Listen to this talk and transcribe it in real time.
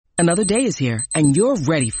Another day is here, and you're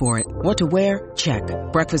ready for it. What to wear? Check.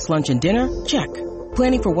 Breakfast, lunch, and dinner? Check.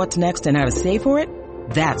 Planning for what's next and how to save for it?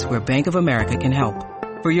 That's where Bank of America can help.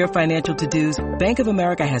 For your financial to-dos, Bank of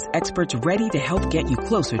America has experts ready to help get you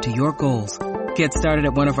closer to your goals. Get started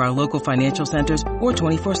at one of our local financial centers or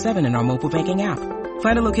 24/7 in our mobile banking app.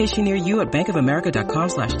 Find a location near you at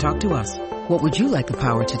bankofamerica.com/talktous. What would you like the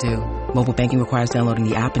power to do? Mobile banking requires downloading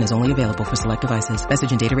the app and is only available for select devices.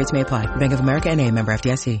 Message and data rates may apply. Bank of America N.A., member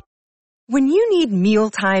FDIC. When you need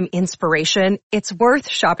mealtime inspiration, it's worth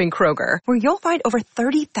shopping Kroger, where you'll find over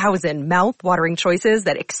 30,000 mouth-watering choices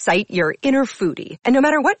that excite your inner foodie. And no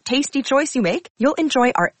matter what tasty choice you make, you'll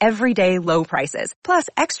enjoy our everyday low prices, plus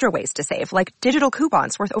extra ways to save, like digital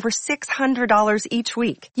coupons worth over $600 each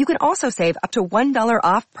week. You can also save up to $1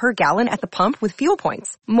 off per gallon at the pump with fuel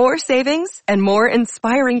points. More savings and more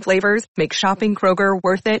inspiring flavors make shopping Kroger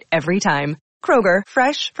worth it every time. Kroger,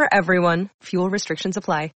 fresh for everyone. Fuel restrictions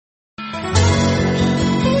apply.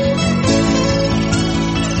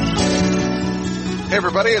 Hey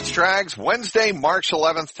everybody, it's Drags. Wednesday, March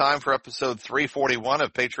 11th, time for episode 341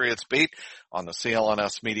 of Patriots Beat on the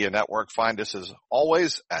CLNS Media Network. Find us as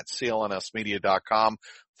always at clnsmedia.com.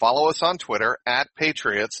 Follow us on Twitter at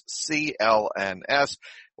Patriots CLNS.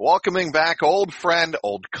 Welcoming back old friend,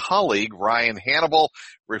 old colleague, Ryan Hannable,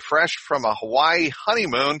 refreshed from a Hawaii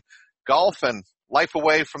honeymoon, golf and life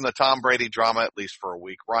away from the Tom Brady drama, at least for a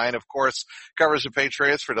week. Ryan, of course, covers the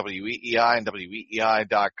Patriots for WEEI and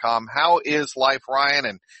WEEI.com. How is life, Ryan,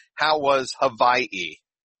 and how was Hawaii?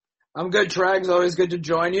 I'm good, Trags. Always good to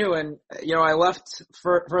join you. And, I left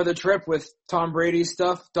for the trip with Tom Brady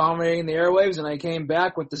stuff dominating the airwaves, and I came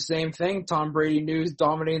back with the same thing, Tom Brady news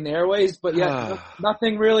dominating the airwaves. But yet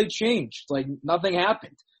nothing really changed. Like, nothing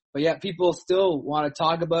happened. But yet people still want to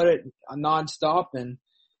talk about it nonstop and,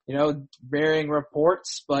 varying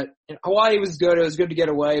reports. But Hawaii was good. It was good to get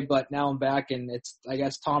away, but now I'm back, and it's, I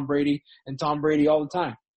guess, Tom Brady and Tom Brady all the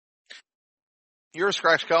time. You're a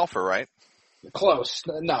scratch golfer, right? Close.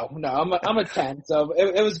 No, I'm a 10. So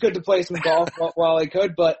it was good to play some golf while I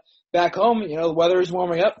could, but back home, the weather is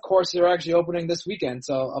warming up. Courses are actually opening this weekend,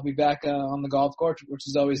 so I'll be back on the golf course, which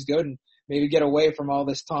is always good, and maybe get away from all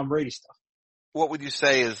this Tom Brady stuff. What would you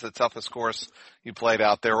say is the toughest course you played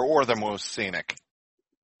out there, or the most scenic?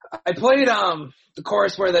 I played the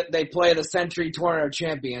course where they play the Century Tournament of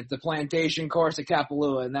Champions, the Plantation course at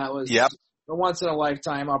Kapalua, and that was a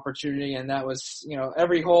once-in-a-lifetime opportunity, and that was,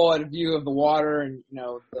 every hole had a view of the water and,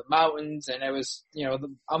 the mountains, and it was,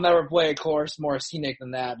 I'll never play a course more scenic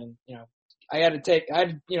than that, and, I had to take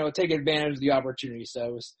advantage of the opportunity, so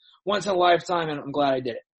it was once in a lifetime, and I'm glad I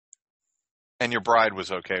did it. And your bride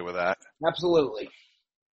was okay with that? Absolutely.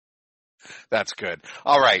 That's good.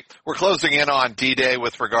 All right. We're closing in on D-Day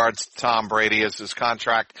with regards to Tom Brady as his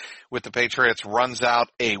contract with the Patriots runs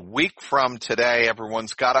out a week from today.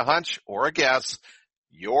 Everyone's got a hunch or a guess.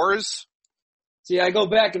 Yours? See, I go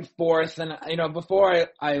back and forth, and, before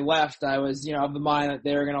I left, I was, of the mind that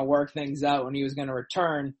they were going to work things out when he was going to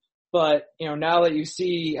return. But, now that you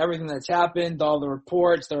see everything that's happened, all the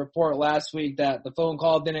reports, the report last week that the phone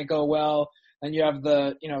call didn't go well, and you have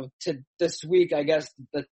the, to this week, I guess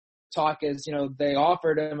the talk is, they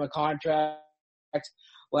offered him a contract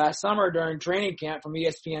last summer during training camp from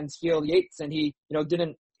ESPN's Field Yates, and he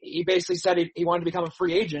basically said he wanted to become a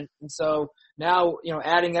free agent. And so now,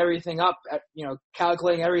 adding everything up,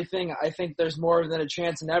 calculating everything, I think there's more than a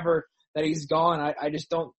chance than ever that he's gone. I just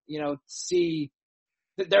don't, see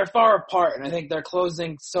that they're far apart, and I think they're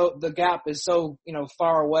closing. So the gap is so,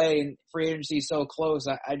 far away, and free agency is so close.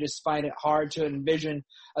 I just find it hard to envision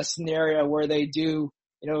a scenario where they do,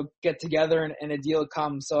 get together and a deal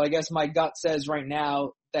comes. So I guess my gut says right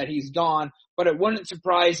now that he's gone, but it wouldn't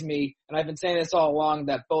surprise me, and I've been saying this all along,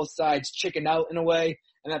 that both sides chicken out in a way,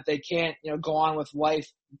 and that they can't, go on with life,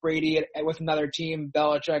 Brady with another team,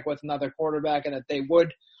 Belichick with another quarterback, and that they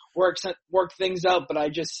would work things out, but I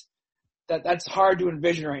just, that's hard to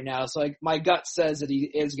envision right now. So my gut says that he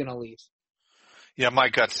is going to leave. Yeah, my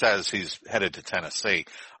gut says he's headed to Tennessee.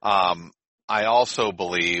 I also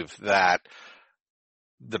believe that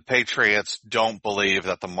the Patriots don't believe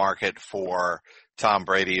that the market for Tom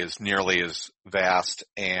Brady is nearly as vast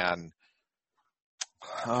and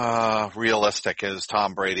realistic as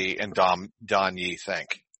Tom Brady and Don Yee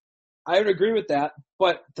think. I would agree with that,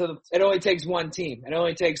 but it only takes one team. It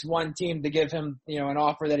only takes one team to give him, an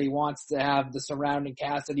offer that he wants, to have the surrounding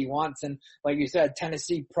cast that he wants. And like you said,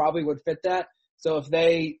 Tennessee probably would fit that. So if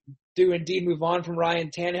they do indeed move on from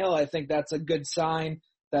Ryan Tannehill, I think that's a good sign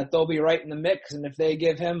that they'll be right in the mix. And if they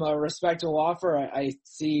give him a respectable offer, I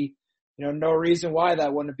see, no reason why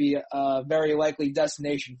that wouldn't be a very likely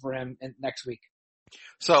destination for him next week.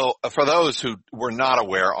 So for those who were not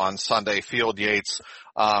aware, on Sunday, Field Yates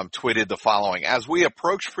tweeted the following: as we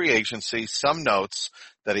approach free agency, some notes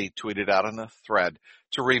that he tweeted out in a thread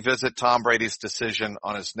to revisit Tom Brady's decision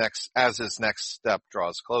on his next step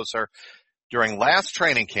draws closer. During last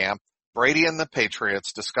training camp, Brady and the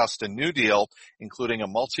Patriots discussed a new deal, including a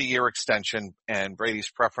multi-year extension, and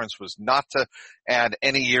Brady's preference was not to add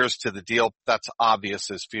any years to the deal. That's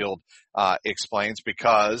obvious, as Field explains,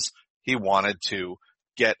 because he wanted to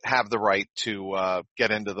have the right to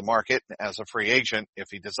get into the market as a free agent if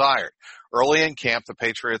he desired. Early in camp, the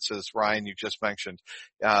Patriots, as Ryan, you just mentioned,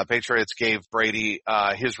 Patriots gave Brady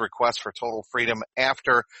his request for total freedom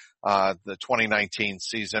after the 2019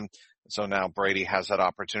 season. So now Brady has that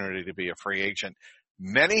opportunity to be a free agent.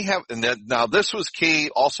 Many have, now this was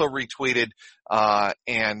key, also retweeted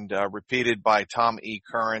and repeated by Tom E.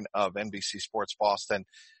 Curran of NBC Sports Boston.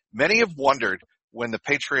 Many have wondered when the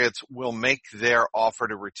Patriots will make their offer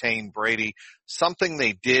to retain Brady, something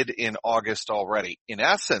they did in August already. In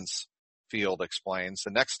essence, Field explains,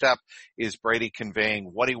 the next step is Brady conveying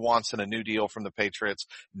what he wants in a new deal from the Patriots,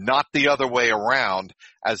 not the other way around,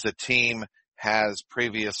 as the team has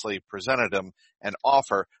previously presented him an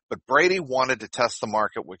offer. But Brady wanted to test the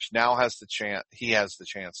market, which now he has the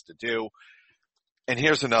chance to do. And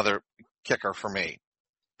here's another kicker for me.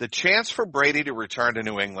 The chance for Brady to return to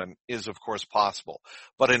New England is, of course, possible,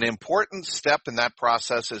 but an important step in that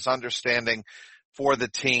process is understanding for the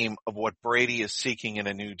team of what Brady is seeking in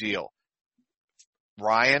a new deal.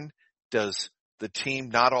 Ryan, does the team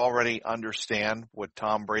not already understand what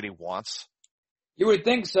Tom Brady wants? You would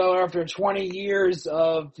think so, after 20 years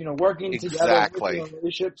of, working together,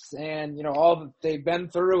 relationships, and, all that they've been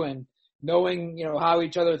through, and knowing, how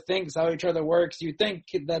each other thinks, how each other works. You'd think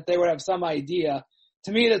that they would have some idea.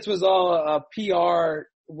 To me, this was all a PR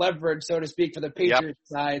leverage, so to speak, for the Patriots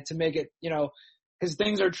side to make it, because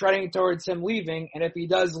things are trending towards him leaving. And if he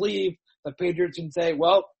does leave, the Patriots can say,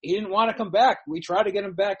 well, he didn't want to come back. We tried to get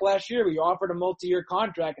him back last year. We offered a multi-year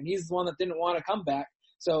contract, and he's the one that didn't want to come back.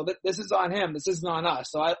 So this is on him. This isn't on us.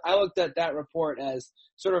 So I looked at that report as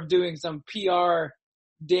sort of doing some PR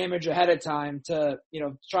damage ahead of time to,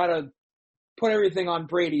 try to put everything on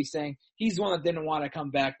Brady, saying he's the one that didn't want to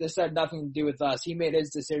come back. This had nothing to do with us. He made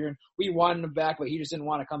his decision. We wanted him back, but he just didn't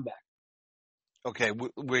want to come back. Okay,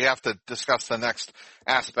 we have to discuss the next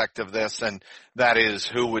aspect of this, and that is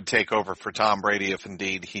who would take over for Tom Brady if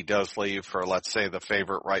indeed he does leave for, let's say, the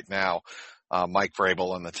favorite right now, Mike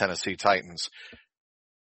Vrabel and the Tennessee Titans.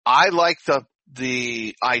 I like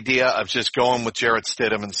the idea of just going with Jarrett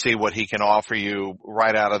Stidham and see what he can offer you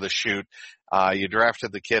right out of the chute. You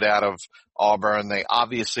drafted the kid out of Auburn. They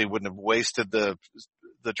obviously wouldn't have wasted the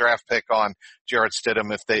draft pick on Jarrett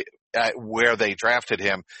Stidham where they drafted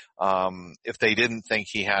him, if they didn't think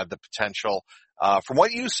he had the potential. From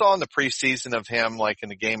what you saw in the preseason of him, like in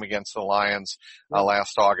the game against the Lions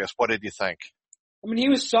last August, what did you think? I mean, he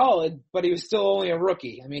was solid, but he was still only a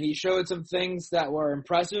rookie. I mean, he showed some things that were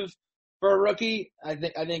impressive for a rookie. I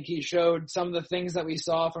think he showed some of the things that we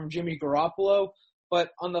saw from Jimmy Garoppolo.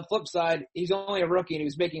 But on the flip side, he's only a rookie and he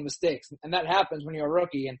was making mistakes. And that happens when you're a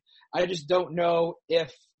rookie. And I just don't know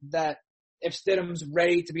if Stidham's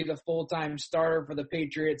ready to be the full-time starter for the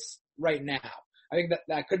Patriots right now. I think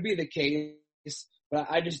that could be the case, but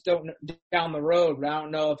I just don't know down the road. But I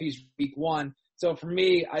don't know if he's week one. So for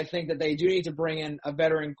me, I think that they do need to bring in a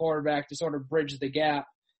veteran quarterback to sort of bridge the gap.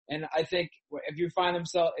 And I think if you find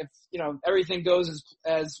themselves, if everything goes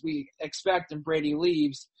as we expect and Brady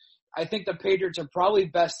leaves, I think the Patriots are probably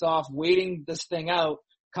best off waiting this thing out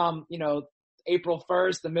come, April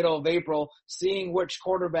 1st, the middle of April, seeing which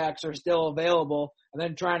quarterbacks are still available, and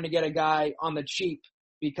then trying to get a guy on the cheap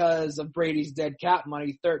because of Brady's dead cap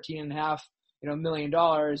money, $13.5 million.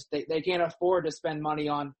 They can't afford to spend money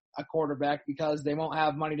on a quarterback because they won't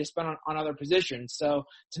have money to spend on other positions. So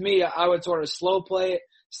to me, I would sort of slow play it,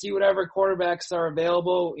 see whatever quarterbacks are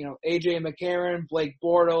available, AJ McCarron, Blake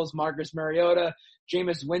Bortles, Marcus Mariota,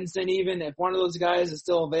 Jameis Winston even. If one of those guys is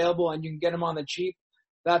still available and you can get him on the cheap,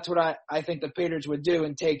 that's what I think the Patriots would do,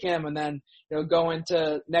 and take him, and then go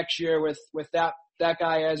into next year with that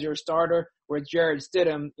guy as your starter, with Jarrett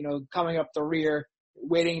Stidham coming up the rear,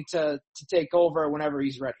 waiting to take over whenever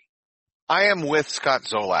he's ready. I am with Scott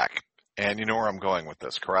Zolak, and you know where I'm going with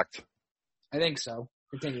this, correct? I think so.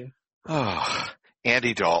 Continue. Oh,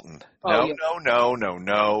 Andy Dalton. No.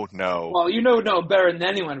 No. Well, know better than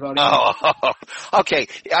anyone about him. Oh, okay.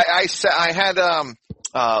 I had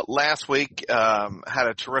last week had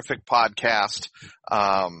a terrific podcast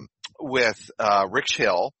with Rich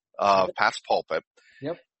Hill of Pat's Pulpit.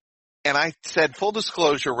 Yep. And I said, full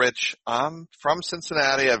disclosure, Rich, I'm from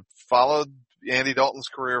Cincinnati. I've followed Andy Dalton's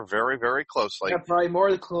career very, very closely. Yeah, probably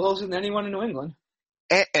more closer than anyone in New England.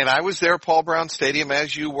 And I was there at Paul Brown Stadium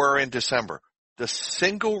as you were in December. The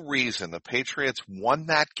single reason the Patriots won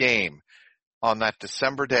that game on that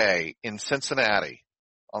December day in Cincinnati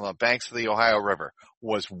on the banks of the Ohio River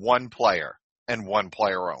was one player and one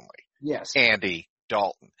player only. Yes. Andy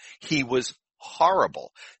Dalton. He was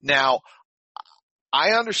horrible. Now,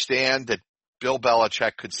 I understand that Bill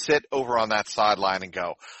Belichick could sit over on that sideline and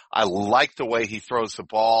go, I like the way he throws the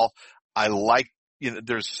ball. I like,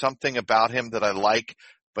 there's something about him that I like,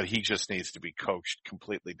 but he just needs to be coached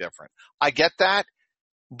completely different. I get that,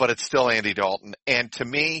 but it's still Andy Dalton. And to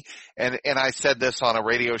me, and I said this on a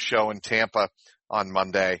radio show in Tampa on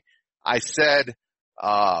Monday, I said,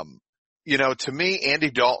 to me,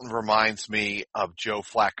 Andy Dalton reminds me of Joe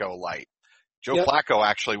Flacco light. Joe Flacco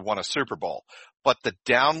actually won a Super Bowl, but the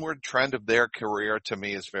downward trend of their career to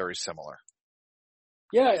me is very similar.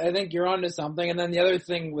 Yeah, I think you're onto something. And then the other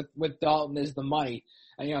thing with Dalton is the money.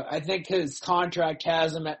 I think his contract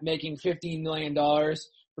has him at making $15 million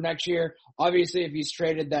for next year. Obviously, if he's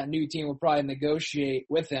traded, that new team will probably negotiate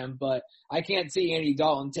with him, but I can't see Andy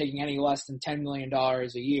Dalton taking any less than $10 million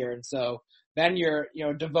a year. And so then you're,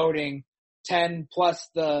 devoting 10 plus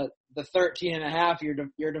the 13 and a half,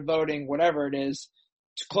 you're devoting whatever it is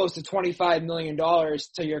to close to $25 million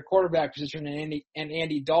to your quarterback position and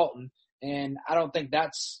Andy Dalton. And I don't think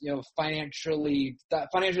that's, financially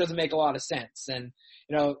doesn't make a lot of sense. And,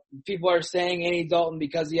 people are saying Andy Dalton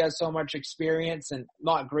because he has so much experience and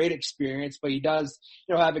not great experience, but he does,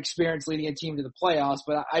 have experience leading a team to the playoffs.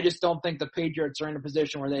 But I just don't think the Patriots are in a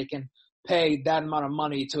position where they can pay that amount of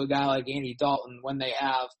money to a guy like Andy Dalton when they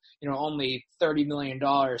have, only $30 million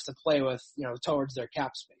to play with, towards their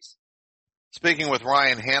cap space. Speaking with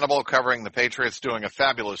Ryan Hannable, covering the Patriots, doing a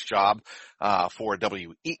fabulous job for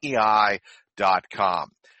WEEI.com.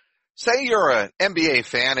 Say you're an NBA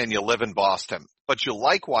fan and you live in Boston, but you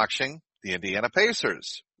like watching the Indiana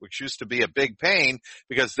Pacers, which used to be a big pain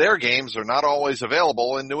because their games are not always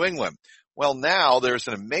available in New England. Well, now there's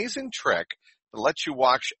an amazing trick that lets you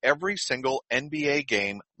watch every single NBA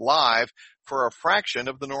game live for a fraction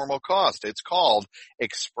of the normal cost. It's called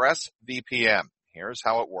ExpressVPN. Here's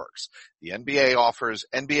how it works. The NBA offers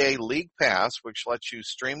NBA League Pass, which lets you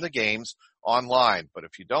stream the games online. But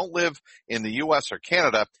if you don't live in the U.S. or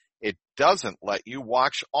Canada, it doesn't let you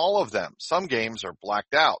watch all of them. Some games are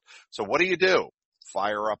blacked out. So what do?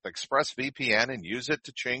 Fire up ExpressVPN and use it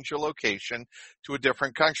to change your location to a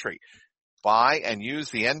different country. Buy and use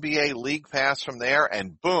the NBA League Pass from there,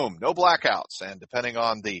 and boom, no blackouts. And depending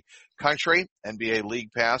on the country, NBA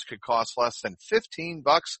League Pass could cost less than $15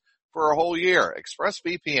 for a whole year.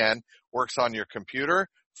 ExpressVPN works on your computer,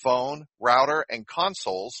 phone, router, and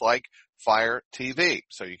consoles like Fire TV.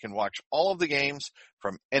 So you can watch all of the games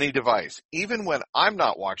from any device. Even when I'm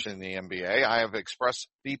not watching the NBA, I have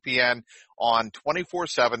ExpressVPN on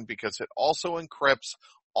 24/7 because it also encrypts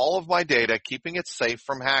all of my data, keeping it safe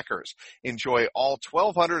from hackers. Enjoy all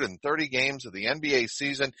 1,230 games of the NBA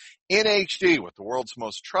season in HD with the world's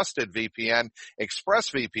most trusted VPN,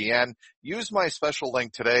 ExpressVPN. Use my special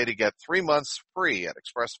link today to get 3 months free at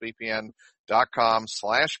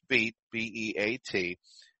expressvpn.com/beat, B-E-A-T.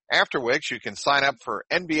 After which you can sign up for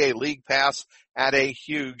NBA League Pass at a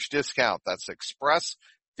huge discount. That's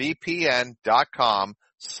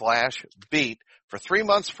expressvpn.com/beat for 3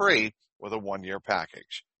 months free with a 1-year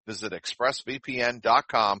package. Visit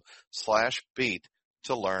expressvpn.com/beat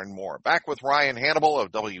to learn more. Back with Ryan Hannable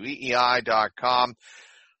of WEEI.com.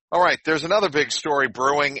 All right, there's another big story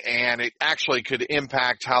brewing, and it actually could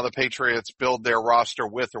impact how the Patriots build their roster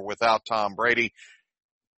with or without Tom Brady.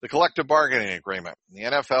 The collective bargaining agreement. The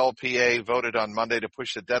NFLPA voted on Monday to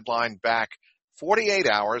push the deadline back 48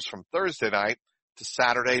 hours from Thursday night to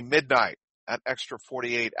Saturday midnight. That extra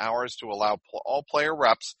 48 hours to allow all player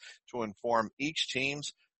reps to inform each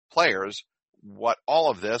team's players what all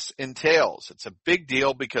of this entails. It's a big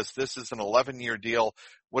deal because this is an 11-year deal.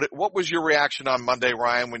 What was your reaction on Monday,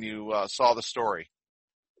 Ryan, when you saw the story?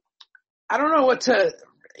 I don't know what to,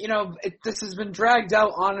 this has been dragged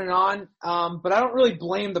out on and on, but I don't really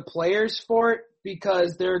blame the players for it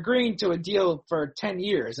because they're agreeing to a deal for 10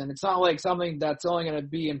 years, and it's not like something that's only going to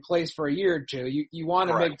be in place for a year or two. You want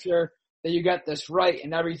to make sure that you get this right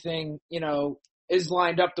and everything, is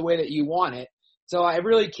lined up the way that you want it. So I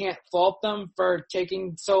really can't fault them for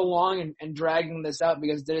taking so long and dragging this out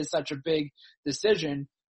because it is such a big decision.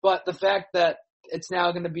 But the fact that it's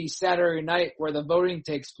now going to be Saturday night where the voting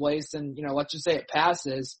takes place and, let's just say it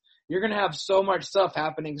passes, you're going to have so much stuff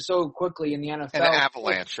happening so quickly in the NFL. An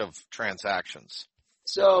avalanche of transactions.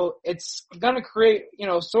 So it's going to create,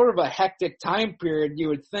 sort of a hectic time period, you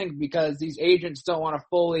would think, because these agents don't want to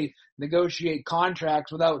fully negotiate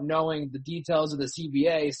contracts without knowing the details of the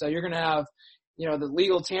CBA. So you're going to have, the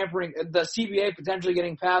legal tampering, the CBA potentially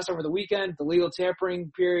getting passed over the weekend, the legal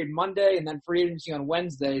tampering period Monday, and then free agency on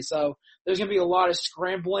Wednesday. So there's going to be a lot of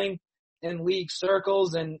scrambling in league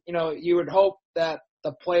circles. And, you would hope that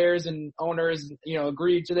the players and owners,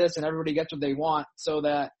 agree to this and everybody gets what they want so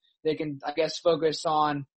that they can, I guess, focus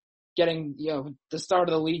on getting, the start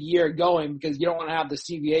of the league year going, because you don't want to have the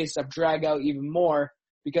CBA stuff drag out even more,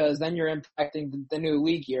 because then you're impacting the new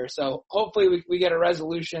league year. So hopefully we get a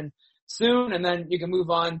resolution soon, and then you can move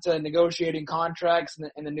on to negotiating contracts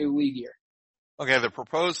in the new league year. Okay, the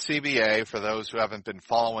proposed CBA, for those who haven't been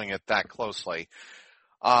following it that closely,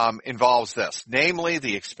 involves this, namely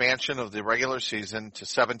the expansion of the regular season to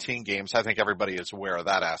 17 games. I think everybody is aware of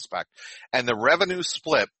that aspect. And the revenue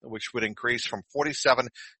split, which would increase from 47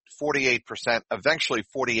 to 48%, eventually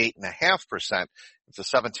 48.5% if the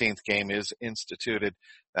 17th game is instituted.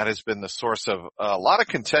 That has been the source of a lot of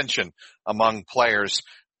contention among players.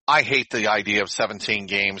 I hate the idea of 17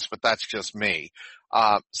 games, but that's just me.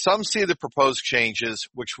 Some see the proposed changes,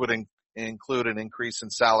 which would include an increase in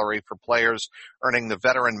salary for players earning the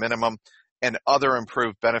veteran minimum and other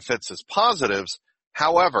improved benefits as positives.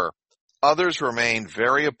 However, others remain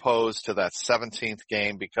very opposed to that 17th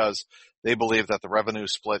game because they believe that the revenue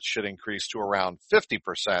split should increase to around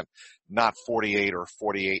 50%, not 48 or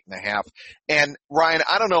 48.5. And Ryan,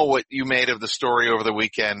 I don't know what you made of the story over the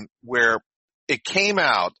weekend where it came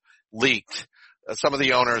out, leaked, some of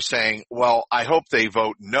the owners saying, well, I hope they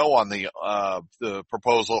vote no on the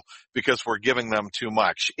proposal because we're giving them too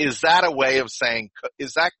much. Is that a way of saying,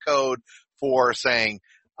 is that code for saying,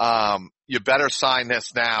 you better sign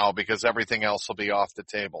this now because everything else will be off the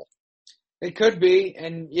table? It could be.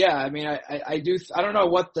 And yeah, I mean, I don't know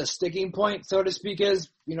what the sticking point, so to speak, is,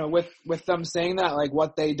 with them saying that, like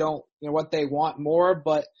what they don't, what they want more,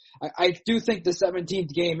 but I do think the 17th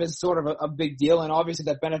game is sort of a big deal, and obviously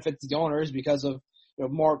that benefits the owners because of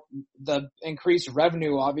more the increased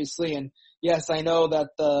revenue, obviously. And yes, I know that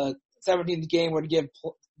the 17th game would give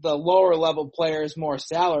the lower level players more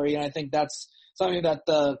salary, and I think that's something that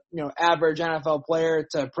the average NFL player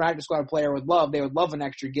to practice squad player would love. They would love an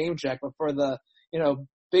extra game check, but for the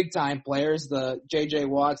big time players, the J.J.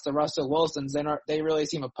 Watts, the Russell Wilsons, they really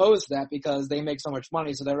seem opposed to that because they make so much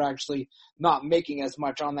money, so they're actually not making as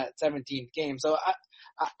much on that 17th game. So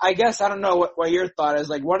I guess I don't know what your thought is.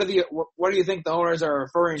 Like, what do you think the owners are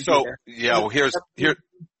referring to here? Yeah, well,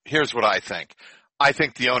 here's what I think. I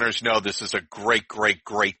think the owners know this is a great, great,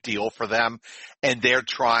 great deal for them, and they're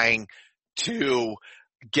trying to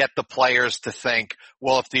get the players to think,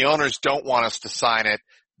 well, if the owners don't want us to sign it,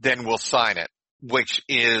 then we'll sign it, which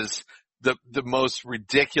is the most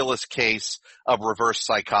ridiculous case of reverse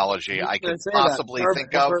psychology I could possibly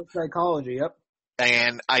think of. Reverse psychology, yep.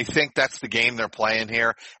 And I think that's the game they're playing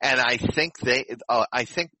here. And I think I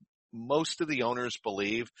think most of the owners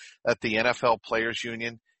believe that the NFL Players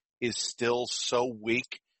Union is still so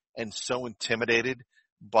weak and so intimidated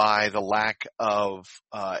by the lack of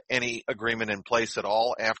any agreement in place at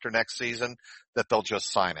all after next season that they'll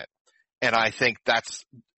just sign it. And I think that's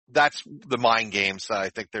the mind games that I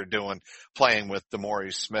think they're doing, playing with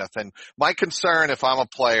DeMaurice Smith. And my concern, if I'm a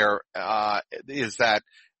player, is that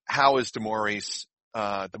how is DeMaurice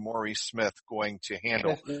Smith going to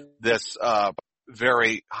handle this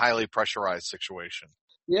very highly pressurized situation?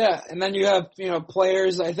 Yeah, and then you have,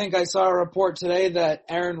 players. I think I saw a report today that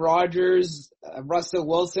Aaron Rodgers, Russell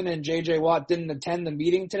Wilson, and J.J. Watt didn't attend the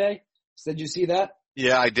meeting today. So did you see that?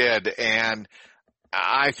 Yeah, I did. And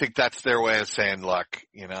I think that's their way of saying, look,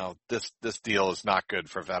 this deal is not good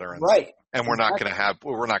for veterans. Right. And we're not going to have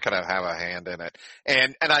a hand in it.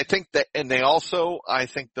 And I think that, and they also, I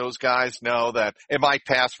think those guys know that it might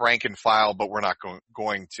pass rank and file, but we're not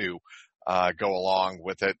going to go along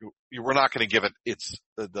with it. We're not going to give it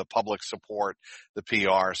the public support, the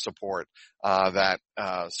PR support, that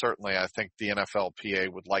certainly I think the NFLPA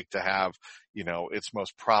would like to have, its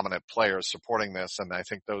most prominent players supporting this. And I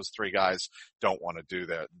think those three guys don't want to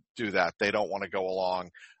do that. They don't want to go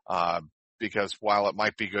along, because while it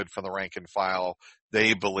might be good for the rank and file,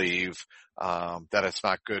 they believe, that it's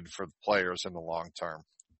not good for the players in the long term.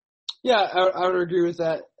 Yeah, I would agree with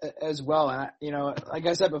that as well. And, like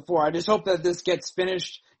I said before, I just hope that this gets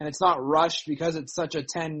finished and it's not rushed because it's such a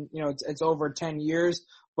it's over 10 years,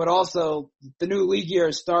 but also the new league year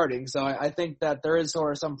is starting. So I think that there is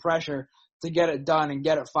sort of some pressure to get it done and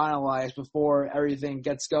get it finalized before everything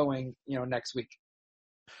gets going, next week.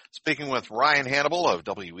 Speaking with Ryan Hannable of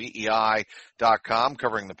WEEI.com,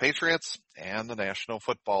 covering the Patriots and the National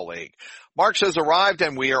Football League. March has arrived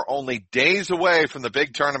and we are only days away from the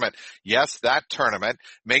big tournament. Yes, that tournament.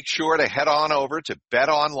 Make sure to head on over to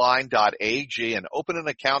betonline.ag and open an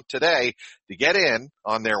account today to get in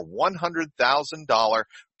on their $100,000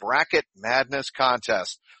 Bracket Madness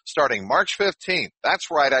contest starting March 15th.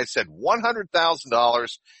 That's right, I said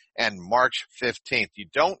 $100,000 and March 15th. You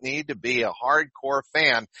don't need to be a hardcore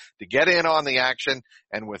fan to get in on the action,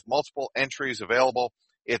 and with multiple entries available,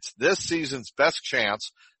 it's this season's best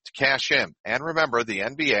chance to cash in. And remember, the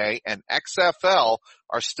NBA and XFL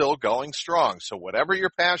are still going strong, so whatever your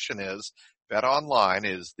passion is, BetOnline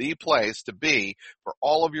is the place to be for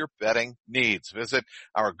all of your betting needs. Visit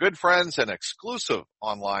our good friends and exclusive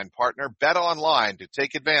online partner, BetOnline, to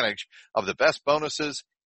take advantage of the best bonuses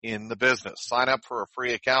in the business. Sign up for a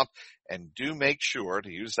free account and do make sure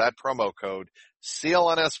to use that promo code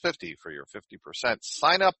CLNS50 for your 50%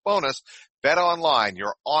 sign up bonus. BetOnline,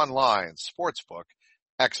 your online sportsbook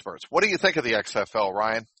experts. What do you think of the XFL,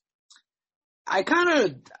 Ryan? I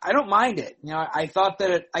don't mind it. I thought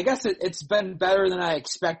that it's been better than I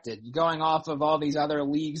expected. Going off of all these other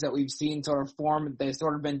leagues that we've seen sort of form, they've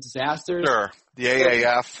sort of been disasters. Sure. The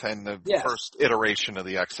AAF and the first iteration of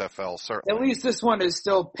the XFL, certainly. At least this one is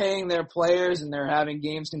still paying their players and they're having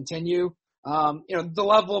games continue. The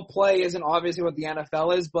level of play isn't obviously what the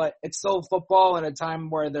NFL is, but it's still football in a time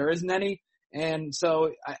where there isn't any. And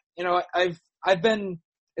so,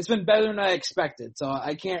 it's been better than I expected. So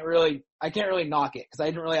I can't really knock it because I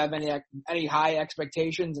didn't really have any high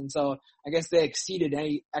expectations. And so I guess they exceeded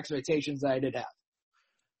any expectations that I did have.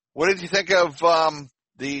 What did you think of,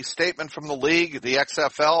 the statement from the league, the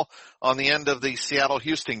XFL, on the end of the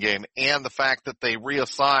Seattle-Houston game, and the fact that they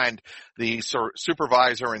reassigned the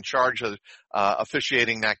supervisor in charge of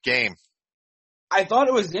officiating that game? I thought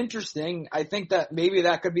it was interesting. I think that maybe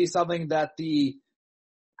that could be something that the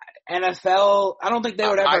NFL, I don't think they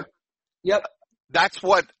would ever. Yep. That's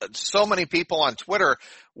what so many people on Twitter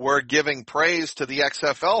were giving praise to the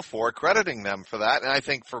XFL for, crediting them for that, and I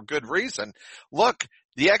think for good reason. Look,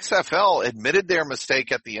 the XFL admitted their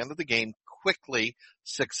mistake at the end of the game quickly,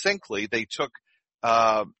 succinctly. They took,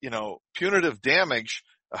 punitive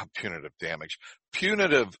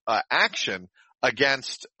action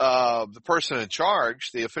against, the person in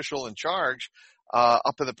charge, the official in charge,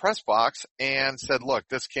 up in the press box, and said, look,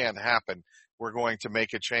 this can't happen. We're going to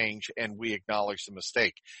make a change, and we acknowledge the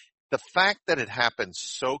mistake. The fact that it happened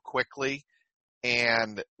so quickly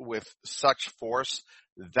and with such force,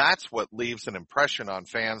 that's what leaves an impression on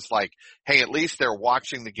fans like, hey, at least they're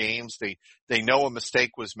watching the games. They know a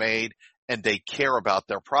mistake was made and they care about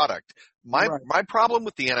their product. My problem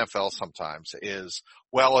with the NFL sometimes is,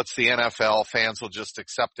 well, it's the NFL. Fans will just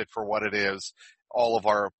accept it for what it is. All of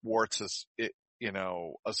our warts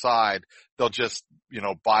aside, they'll just,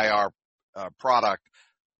 buy our product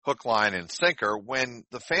hook, line, and sinker when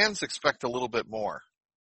the fans expect a little bit more.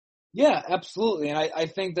 Yeah, absolutely. And I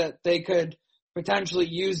think that they could potentially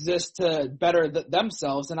use this to better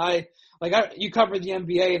themselves. And you cover the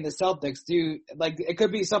NBA and the Celtics. It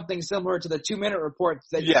could be something similar to the 2-minute reports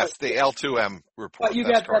that the L2M report. But you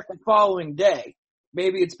get that the following day.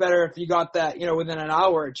 Maybe it's better if you got that, within an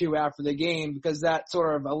hour or two after the game, because that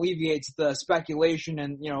sort of alleviates the speculation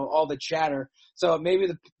and, all the chatter. So maybe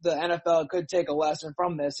the NFL could take a lesson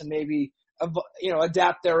from this and maybe,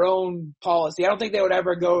 adapt their own policy. I don't think they would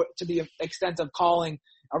ever go to the extent of calling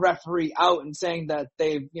a referee out and saying that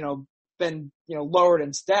they've, been, lowered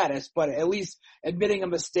in status, but at least admitting a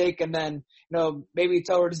mistake and then, maybe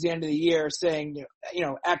towards the end of the year saying,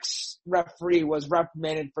 X referee was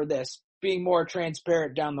reprimanded for this, being more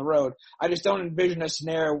transparent down the road. I just don't envision a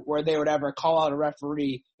scenario where they would ever call out a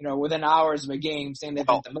referee, within hours of a game saying they've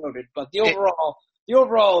been demoted. But the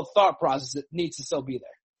overall thought process needs to still be there.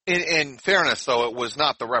 In fairness, though, it was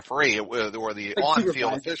not the referee or the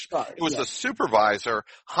on-field official. It was the supervisor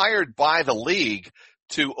hired by the league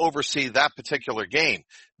to oversee that particular game.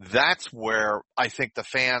 That's where I think the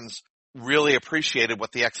fans really appreciated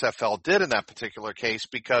what the XFL did in that particular case,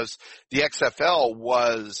 because the XFL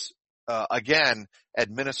was, again,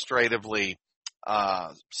 administratively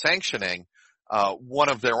sanctioning one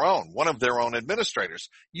of their own administrators.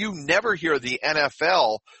 You never hear the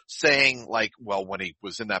NFL saying, like, well, when he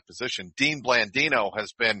was in that position, Dean Blandino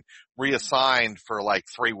has been reassigned for like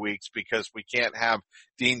 3 weeks because we can't have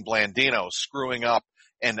Dean Blandino screwing up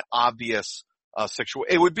an obvious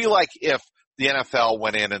situation. It would be like if the NFL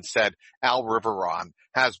went in and said Al Riveron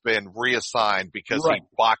has been reassigned because he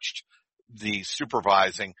botched the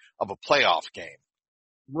supervising of a playoff game.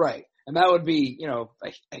 Right. And that would be,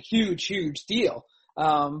 a huge, huge deal.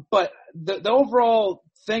 But the overall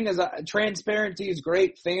thing is transparency is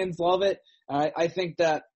great. Fans love it. I think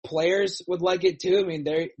that players would like it too. I mean,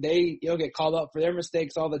 they get called up for their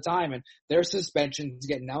mistakes all the time, and their suspensions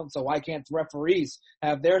get announced. So why can't referees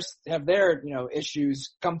have their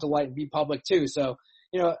issues come to light and be public too? So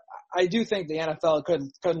I do think the NFL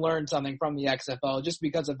could learn something from the XFL just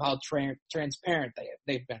because of how transparent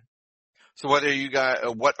they've been. So what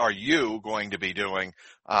are you going to be doing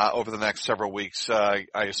over the next several weeks? I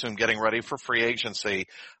assume getting ready for free agency,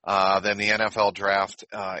 then the NFL draft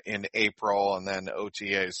in April, and then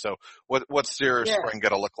OTAs. So what's your spring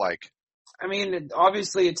going to look like? I mean,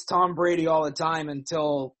 obviously it's Tom Brady all the time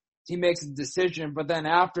until he makes a decision, but then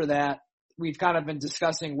after that, we've kind of been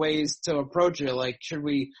discussing ways to approach it. Like, should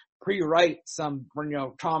we pre-write some,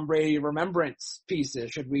 Tom Brady remembrance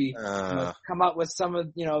pieces? Should we come up with some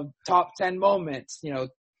of, top 10 moments,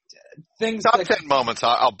 things? Top 10 moments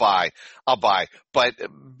I'll buy, but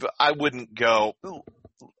I wouldn't go,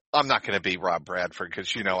 I'm not going to be Rob Bradford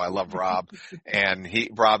because, I love Rob and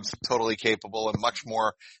Rob's totally capable and much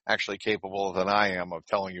more actually capable than I am of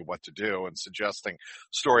telling you what to do and suggesting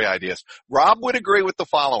story ideas. Rob would agree with the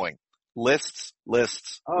following: lists.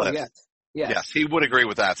 Oh, lists. Yes, he would agree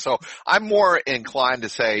with that. So I'm more inclined to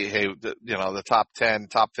say, hey, the top 10,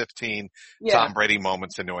 top 15 Tom Brady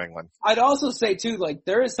moments in New England. I'd also say too, like,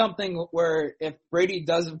 there is something where if Brady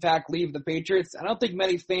does in fact leave the Patriots, I don't think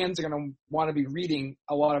many fans are going to want to be reading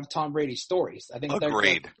a lot of Tom Brady stories. I think they're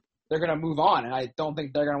going to move on, and I don't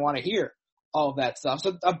think they're going to want to hear all of that stuff.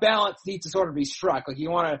 So a balance needs to sort of be struck. Like,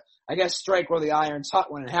 you want to, I guess, strike where the iron's hot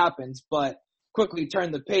when it happens, but quickly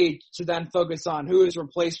turn the page to then focus on who his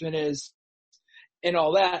replacement is and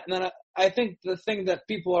all that. And then I think the thing that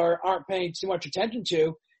people aren't paying too much attention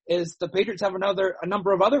to is the Patriots have a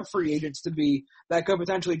number of other free agents that could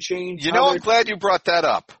potentially change. I'm glad you brought that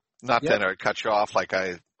up. Not to cut you off like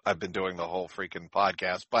I've been doing the whole freaking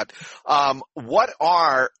podcast, but what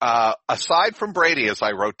are aside from Brady, as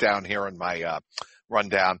I wrote down here in my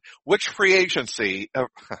rundown, which free agents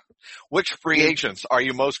are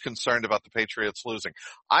you most concerned about the Patriots losing?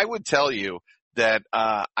 I would tell you that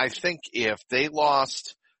I think if they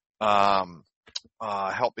lost,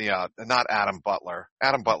 help me out, not Adam Butler.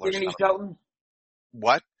 Adam Butler's Danny Shelton.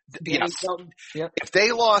 What? Danny yes. Shelton. Yep. If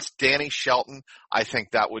they lost Danny Shelton, I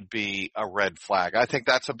think that would be a red flag. I think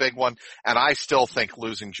that's a big one, and I still think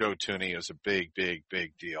losing Joe Thuney is a big, big,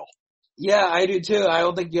 big deal. Yeah, I do too. I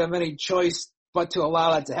don't think you have any choice but to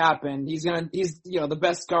allow that to happen. He's the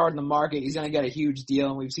best guard in the market. He's gonna get a huge deal,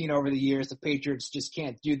 and we've seen over the years the Patriots just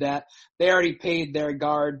can't do that. They already paid their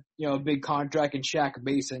guard, a big contract in Shaq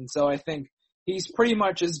Mason, so I think he's pretty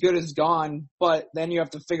much as good as gone. But then you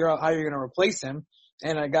have to figure out how you're gonna replace him,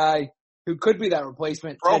 and a guy who could be that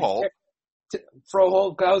replacement, Froholt.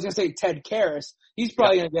 I was gonna say Ted Karras. He's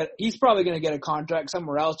probably gonna get a contract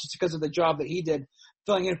somewhere else just because of the job that he did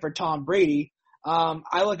filling in for Tom Brady.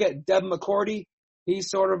 I look at Devin McCourty. He's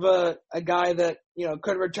sort of a guy that,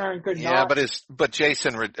 could return, could not. Yeah, but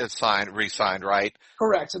Jason re-signed, right?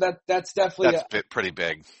 Correct. So that's definitely pretty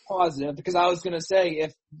big. Positive, because I was going to say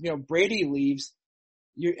if, Brady leaves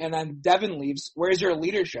and then Devin leaves, where's your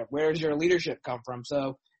leadership? Where does your leadership come from?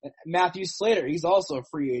 So Matthew Slater, he's also a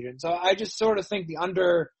free agent. So I just sort of think the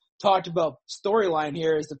talked about storyline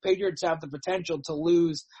here is the Patriots have the potential to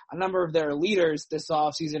lose a number of their leaders this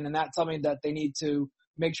offseason, and that's something that they need to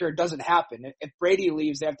make sure it doesn't happen. If Brady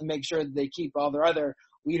leaves, they have to make sure that they keep all their other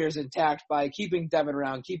leaders intact by keeping Devin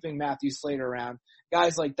around, keeping Matthew Slater around,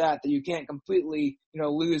 guys like that you can't completely,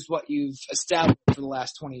 lose what you've established for the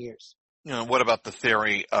last 20 years. What about the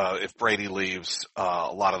theory, if Brady leaves,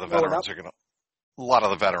 a lot of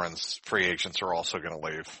the veterans free agents are also going to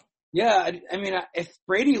leave? Yeah, I mean, if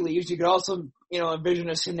Brady leaves, you could also, envision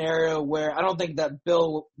a scenario where I don't think that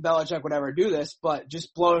Bill Belichick would ever do this, but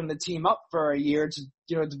just blowing the team up for a year to,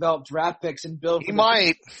 develop draft picks and build. He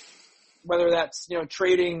might. Whether that's,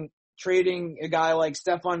 trading a guy like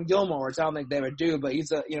Stephon Gilmore, which I don't think they would do, but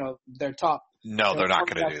he's their top. No, they're not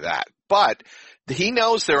going to do that. But he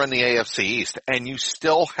knows they're in the AFC East, and you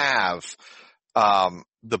still have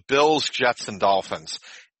the Bills, Jets, and Dolphins.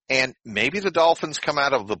 And maybe the Dolphins come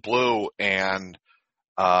out of the blue and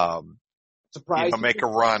make a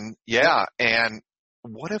run. Yeah. And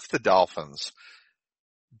what if the Dolphins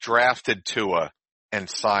drafted Tua and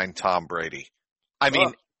signed Tom Brady? I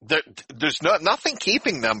mean, there's nothing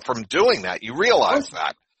keeping them from doing that. You realize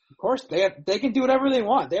that. Of course, they can do whatever they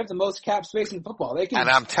want. They have the most cap space in football. And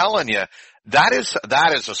I'm telling you, that is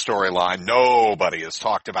a storyline nobody has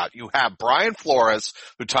talked about. You have Brian Flores,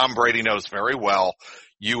 who Tom Brady knows very well.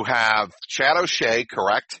 You have Chad O'Shea,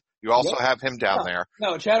 correct? You also have him down there.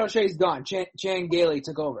 No, Chad O'Shea's gone. Chan Gailey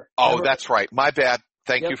took over. Oh, that's right. My bad.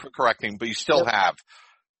 Thank you for correcting. But you still have.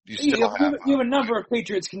 You have a number of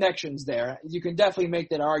Patriots connections there. You can definitely make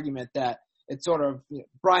that argument that it's sort of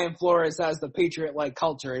Brian Flores has the Patriot-like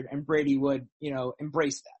culture, and Brady would,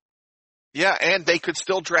 embrace that. Yeah, and they could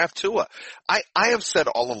still draft Tua. I have said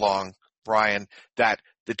all along, Brian, that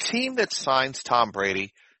the team that signs Tom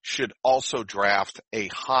Brady should also draft a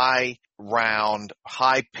high-round,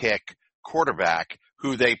 high-pick quarterback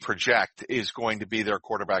who they project is going to be their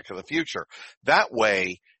quarterback of the future. That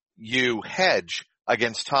way, you hedge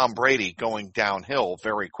against Tom Brady going downhill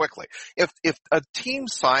very quickly. If a team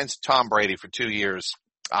signs Tom Brady for 2 years,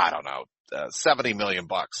 I don't know, $70 million.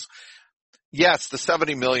 Yes, the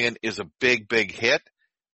 $70 million is a big, big hit.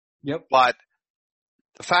 Yep. But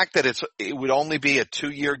the fact that it would only be a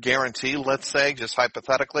 2-year guarantee, let's say, just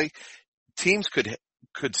hypothetically, teams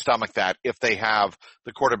could stomach that if they have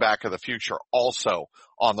the quarterback of the future also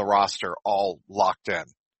on the roster, all locked in.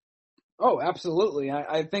 Oh, absolutely.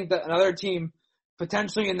 I think that another team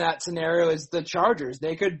potentially in that scenario is the Chargers.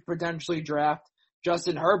 They could potentially draft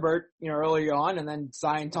Justin Herbert, early on, and then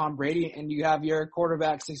sign Tom Brady, and you have your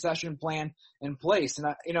quarterback succession plan in place.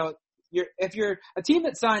 And if you're a team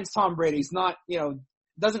that signs Tom Brady, it's not,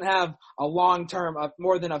 doesn't have a long-term,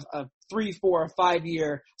 more than a 3, 4, or 5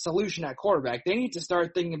 year solution at quarterback. They need to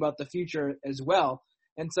start thinking about the future as well.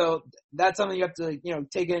 And so that's something you have to,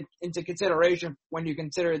 take into consideration when you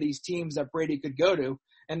consider these teams that Brady could go to.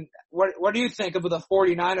 And what do you think of the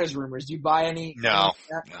 49ers rumors? Do you buy any? No,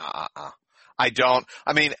 I don't.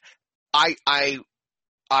 I mean, I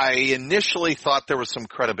initially thought there was some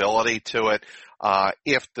credibility to it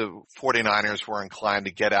if the 49ers were inclined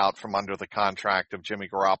to get out from under the contract of Jimmy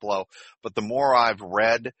Garoppolo. But the more I've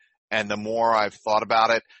read and the more I've thought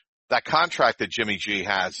about it, that contract that Jimmy G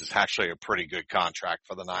has is actually a pretty good contract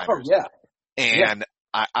for the Niners. Oh, yeah. And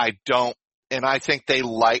I don't, and I think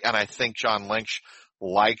and I think John Lynch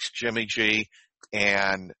likes Jimmy G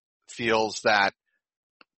and feels that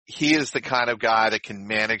he is the kind of guy that can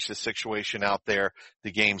manage the situation out there.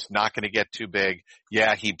 The game's not going to get too big.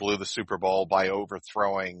 Yeah, he blew the Super Bowl by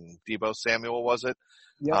overthrowing Deebo Samuel, was it?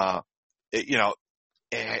 Yep.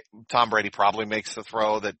 Tom Brady probably makes the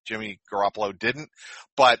throw that Jimmy Garoppolo didn't,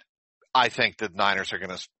 but I think the Niners are going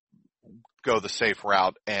to go the safe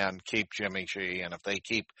route and keep Jimmy G. And if they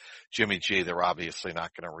keep Jimmy G, they're obviously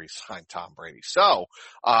not going to re-sign Tom Brady. So,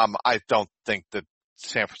 I don't think the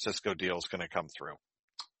San Francisco deal is going to come through.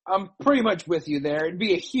 I'm pretty much with you there. It'd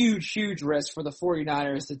be a huge, huge risk for the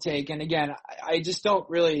 49ers to take. And again, I just don't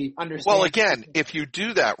really understand. Well, again, if you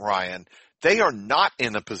do that, Ryan, they are not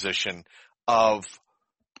in a position of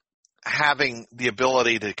having the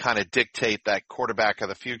ability to kind of dictate that quarterback of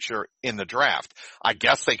the future in the draft. I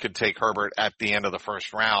guess they could take Herbert at the end of the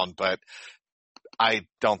first round, but I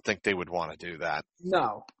don't think they would want to do that.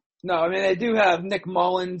 No, I mean, they do have Nick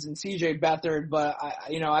Mullins and CJ Beathard, but I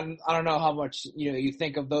don't know how much, you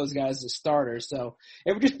think of those guys as starters. So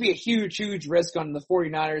it would just be a huge, huge risk on the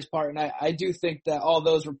 49ers part. And I do think that all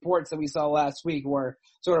those reports that we saw last week were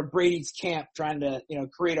sort of Brady's camp trying to,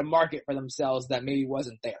 create a market for themselves that maybe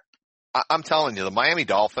wasn't there. I'm telling you, the Miami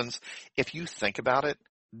Dolphins, if you think about it,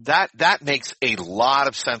 that makes a lot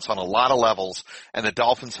of sense on a lot of levels. And the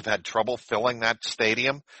Dolphins have had trouble filling that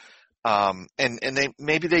stadium. And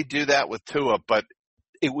maybe they do that with Tua, but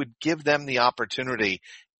it would give them the opportunity,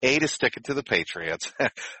 A, to stick it to the Patriots,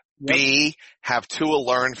 B, have Tua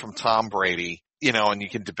learn from Tom Brady, and you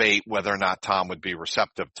can debate whether or not Tom would be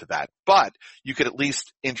receptive to that. But you could at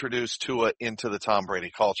least introduce Tua into the Tom Brady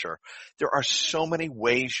culture. There are so many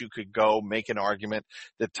ways you could go make an argument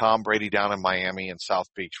that Tom Brady down in Miami and South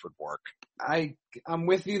Beach would work. I'm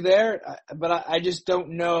with you there, but I just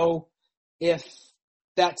don't know if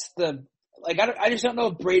that's I just don't know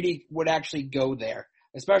if Brady would actually go there,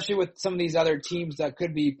 especially with some of these other teams that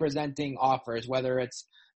could be presenting offers, whether it's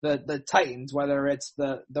the Titans, whether it's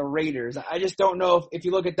the Raiders. I just don't know if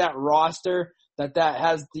you look at that roster that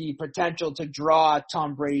has the potential to draw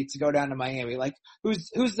Tom Brady to go down to Miami. Like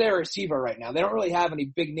who's their receiver right now? They don't really have any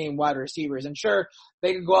big name wide receivers, and sure,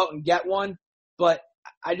 they could go out and get one, but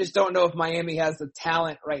I just don't know if Miami has the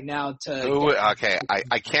talent right now to. Okay,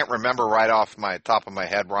 I can't remember right off my top of my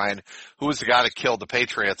head, Ryan. Who was the guy that killed the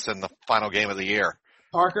Patriots in the final game of the year?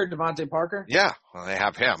 Devontae Parker? Yeah, well, they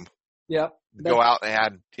have him. Yep. Go out and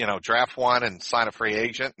add, draft one and sign a free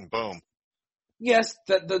agent and boom. Yes,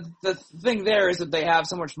 the thing there is that they have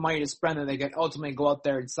so much money to spend that they can ultimately go out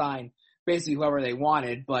there and sign basically whoever they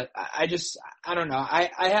wanted. But I don't know. I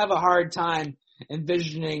have a hard time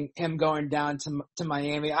envisioning him going down to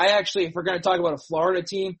Miami. If we're going to talk about a Florida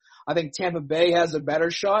team, I think Tampa Bay has a better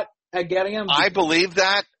shot at getting him. I believe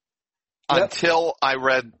that until I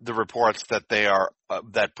read the reports that they are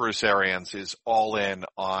that Bruce Arians is all in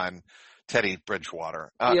on Teddy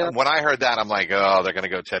Bridgewater. When I heard that, I'm like, oh, they're going to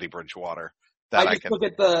go Teddy Bridgewater. I just look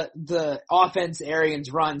at the offense Arians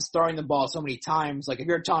runs, throwing the ball so many times. Like if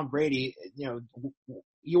you're Tom Brady,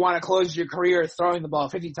 you want to close your career throwing the ball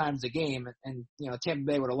 50 times a game, and Tampa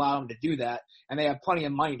Bay would allow him to do that, and they have plenty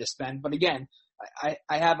of money to spend. But again, I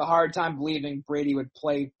have a hard time believing Brady would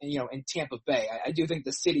play, in Tampa Bay. I do think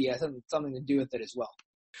the city has something to do with it as well.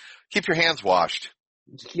 Keep your hands washed.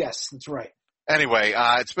 Yes, that's right. Anyway,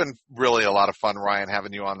 it's been really a lot of fun, Ryan,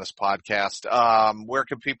 having you on this podcast. Where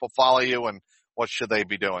can people follow you, and what should they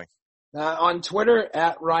be doing? On Twitter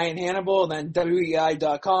at Ryan Hannable, then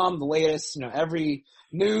WEI.com, the latest, every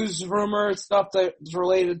news, rumor, stuff that's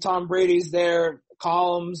related to Tom Brady's there,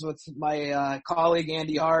 columns with my colleague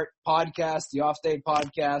Andy Hart, podcast, the Off Day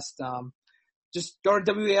podcast. Just go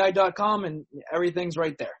to WEI.com and everything's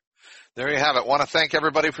right there. There you have it. Want to thank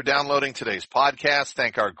everybody for downloading today's podcast.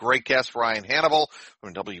 Thank our great guest, Ryan Hannable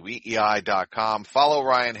from WEEI.com. Follow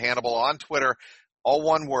Ryan Hannable on Twitter, all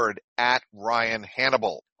one word, at Ryan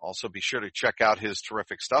Hannable. Also be sure to check out his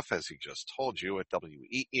terrific stuff, as he just told you, at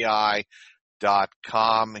WEEI.com.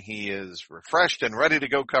 He is refreshed and ready to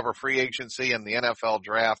go cover free agency and the NFL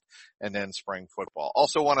draft and then spring football.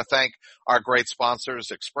 Also want to thank our great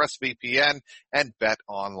sponsors, ExpressVPN and Bet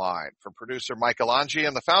Online. For producer Michael Angi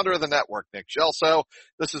and the founder of the network, Nick Gelso,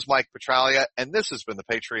 this is Mike Petralia, and this has been the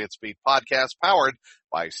Patriots Beat podcast powered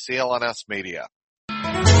by CLNS Media.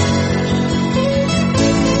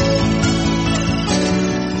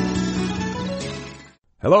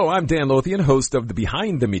 Hello, I'm Dan Lothian, host of the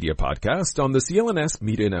Behind the Media podcast on the CLNS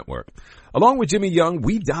Media Network. Along with Jimmy Young,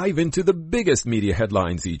 we dive into the biggest media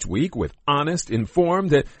headlines each week with honest,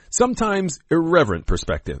 informed, and sometimes irreverent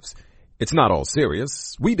perspectives. It's not all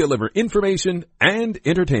serious. We deliver information and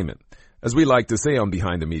entertainment. As we like to say on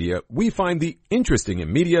Behind the Media, we find the interesting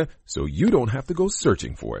in media so you don't have to go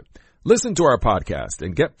searching for it. Listen to our podcast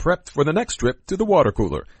and get prepped for the next trip to the water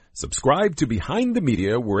cooler. Subscribe to Behind the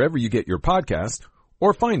Media wherever you get your podcast,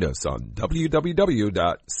 or find us on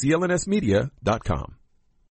www.clnsmedia.com.